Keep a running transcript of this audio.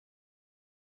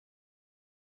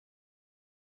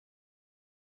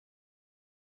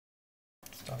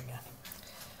Start again.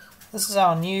 This is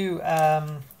our new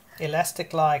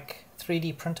elastic-like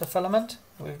 3D printer filament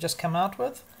we've just come out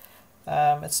with.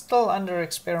 It's still under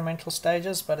experimental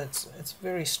stages, but it's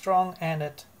very strong, and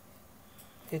it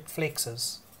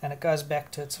flexes and it goes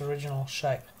back to its original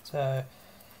shape. So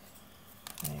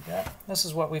there you go. This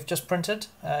is what we've just printed,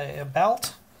 a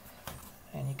belt,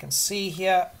 and you can see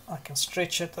here I can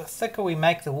stretch it. The thicker we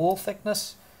make the wall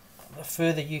thickness, the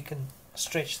further you can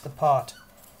stretch the part.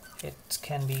 It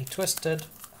can be twisted,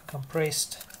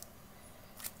 compressed,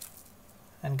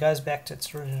 and goes back to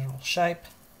its original shape.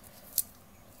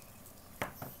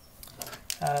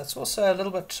 It's also a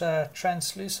little bit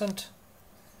translucent,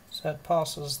 so it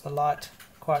passes the light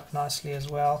quite nicely as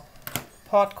well.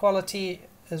 Part quality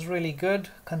is really good,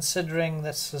 considering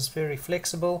this is very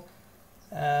flexible.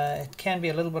 It can be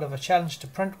a little bit of a challenge to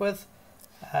print with.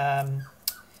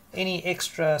 Any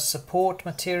extra support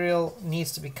material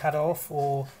needs to be cut off,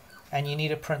 and you need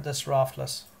to print this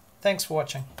raftless. Thanks for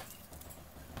watching.